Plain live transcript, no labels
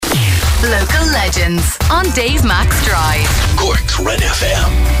Local Legends on Dave Max Drive. Cork's Red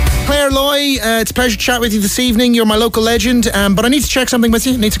FM. Claire Loy, it's a pleasure to chat with you this evening. You're my local legend, but I need to check something with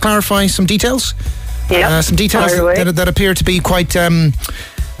you. I need to clarify some details. Yeah. Some details that appear to be quite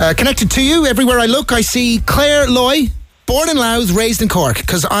connected to you. Everywhere I look, I see Claire Loy, born in Louth, raised in Cork.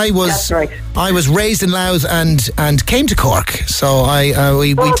 Because I was raised in Louth and came to Cork. So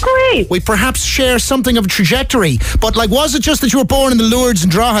we perhaps share something of a trajectory. But was it just that you were born in the Lourdes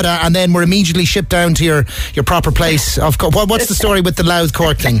and Drogheda and then were immediately shipped down to your proper place of Cork? What's the story with the Louth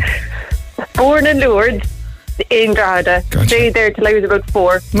Cork thing? Born in Lourdes, in Drogheda. Gotcha. Stayed there till I was about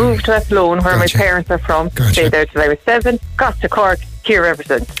 4. Moved to Athlone, where my parents are from. Gotcha. Stayed there till I was 7. Got to Cork, here ever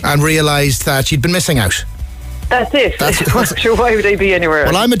since. And realised that you'd been missing out. That's it. I'm sure why would I be anywhere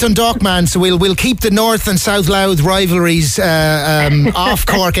else? Well, I'm a Dundalk man, so we'll keep the North and South Louth rivalries off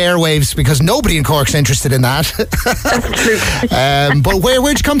Cork airwaves because nobody in Cork's interested in that. Absolutely. But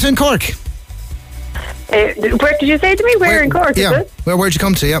where'd you come to in Cork? Where did you say to me? Where in Cork? Yeah. Is it? Where'd you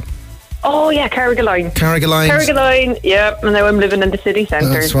come to? Yeah. Oh yeah, Carrigaline. Carrigaline. Yeah. And now I'm living in the city centre.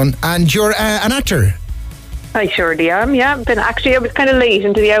 That's fun. And you're an actor. I surely am, yeah. I was kind of late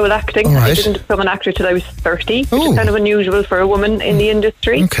into the owl acting. Right. I didn't become an actor till I was 30, which is kind of unusual for a woman in the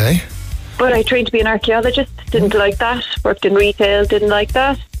industry. Okay. But I trained to be an archaeologist, didn't like that. Worked in retail, didn't like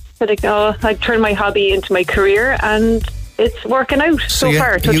that. So I'd turn my hobby into my career, and it's working out so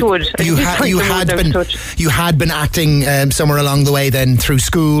far, touch wood. You had been acting somewhere along the way then, through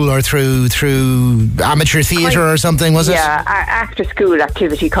school or through amateur theatre or something, was it? Yeah, after school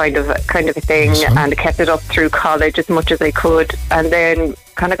activity kind of a thing, and kept it up through college as much as I could, and then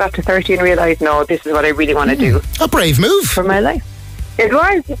kind of got to 30 and realised, no, this is what I really want to do. A brave move. For my life. It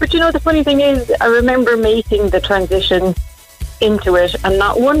was, but the funny thing is, I remember making the transition into it, and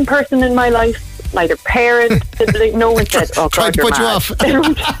not one person in my life, neither parents, sibling, no one said, "Oh God, tried to put you off."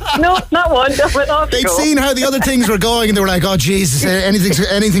 No, not one. They'd seen how the other things were going, and they were like, "Oh Jesus,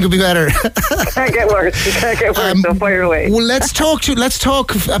 anything could be better." Can't get worse. You can't get worse. So fire away. Well, let's talk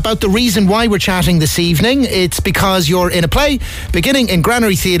about the reason why we're chatting this evening. It's because you're in a play beginning in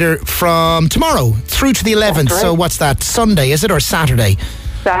Granary Theatre from tomorrow through to the 11th. Right. So what's that? Sunday, is it, or Saturday?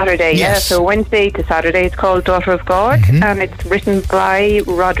 Saturday, yes. Yeah. So Wednesday to Saturday, it's called Daughter of God, and it's written by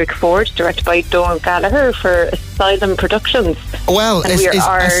Roderick Ford, directed by Donal Gallagher for Asylum Productions. Well,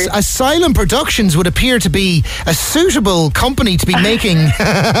 Asylum Productions would appear to be a suitable company to be making.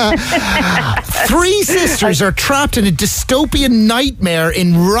 3 sisters are trapped in a dystopian nightmare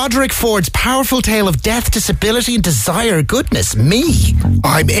in Roderick Ford's powerful tale of death, disability and desire. Goodness me.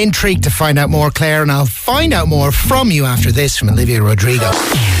 I'm intrigued to find out more, Claire, and I'll find out more from you after this from Olivia Rodrigo.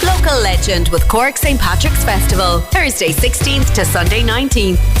 Local Legend with Cork St. Patrick's Festival, Thursday 16th to Sunday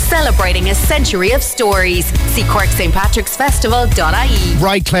 19th, celebrating a century of stories. See corkstpatricksfestival.ie.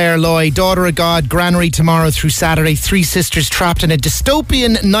 Right, Claire Loy, Daughter of God, Granary tomorrow through Saturday. 3 sisters trapped in a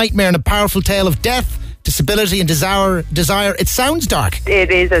dystopian nightmare and a powerful tale of death, disability and desire. It sounds dark.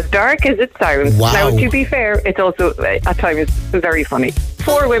 It is as dark as it sounds. Wow. Now, to be fair, it's also at times very funny.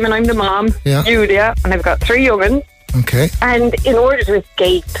 4 women, I'm the mom, Julia, and I've got 3 young ones. Okay. And in order to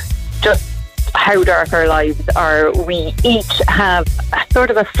escape just how dark our lives are, we each have a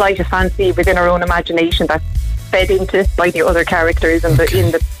sort of a flight of fancy within our own imagination that's fed into by the other characters in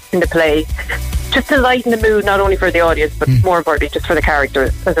the play, just to lighten the mood, not only for the audience but more importantly just for the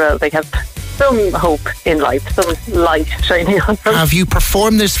characters as well. They have some hope in life, some light shining on them. Have you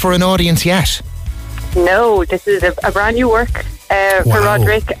performed this for an audience yet? No, this is a brand new work for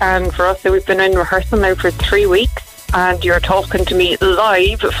Roderick and for us. So we've been in rehearsal now for 3 weeks. And you're talking to me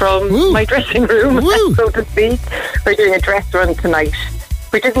live from my dressing room, so to speak. We're doing a dress run tonight,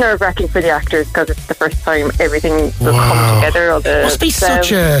 which is nerve-wracking for the actors because it's the first time everything will come together. Must be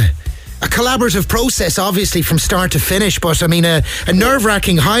such a collaborative process, obviously, from start to finish. But I mean, a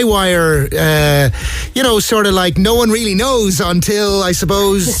nerve-wracking high wire, sort of like no one really knows until, I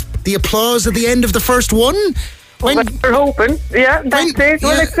suppose, the applause at the end of the first one. We're hoping, that's it.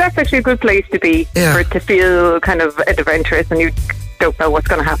 Well, that's actually a good place to be, for it to feel kind of adventurous and you don't know what's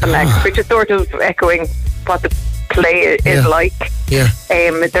going to happen next, which is sort of echoing what the play is like. Yeah.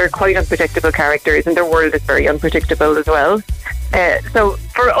 They're quite unpredictable characters and their world is very unpredictable as well. So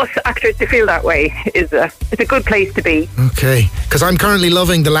for us actors to feel that way it's a good place to be. Okay. because I'm currently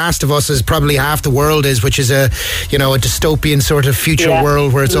loving The Last of Us as probably half the world is, which is a dystopian sort of future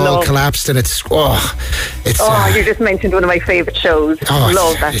world where it's all collapsed, and it's you just mentioned one of my favourite shows.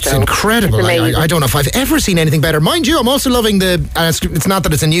 Love that show. It's incredible. I don't know if I've ever seen anything better. Mind you, I'm also loving it's not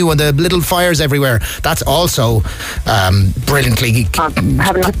that it's a new one, the Little Fires Everywhere. That's also brilliantly. I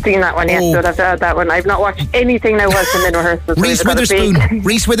have not seen that one yet, so I've had that one. I've not watched anything now whilst I'm in rehearsals.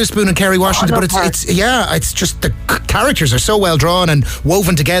 Reese Witherspoon and Kerry Washington, but it's just the characters are so well drawn and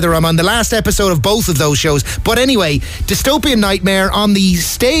woven together. I'm on the last episode of both of those shows. But anyway, Dystopian Nightmare on the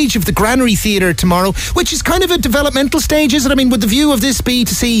stage of the Granary Theatre tomorrow, which is kind of a developmental stage, is it? I mean, would the view of this be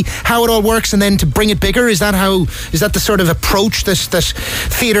to see how it all works and then to bring it bigger? Is that the sort of approach that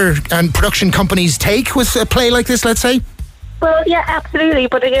theatre and production companies take with a play like this, let's say? Well, yeah, absolutely.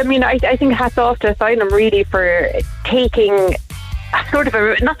 But I mean, I think hats off to Asylum really for taking sort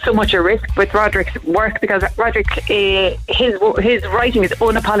of not so much a risk with Roderick's work, because Roderick, his writing is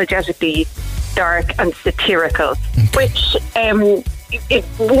unapologetically dark and satirical, which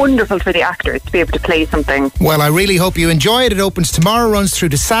it's wonderful for the actors to be able to play something. Well, I really hope you enjoy it. It opens tomorrow, runs through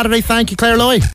to Saturday. Thank you, Claire Loy.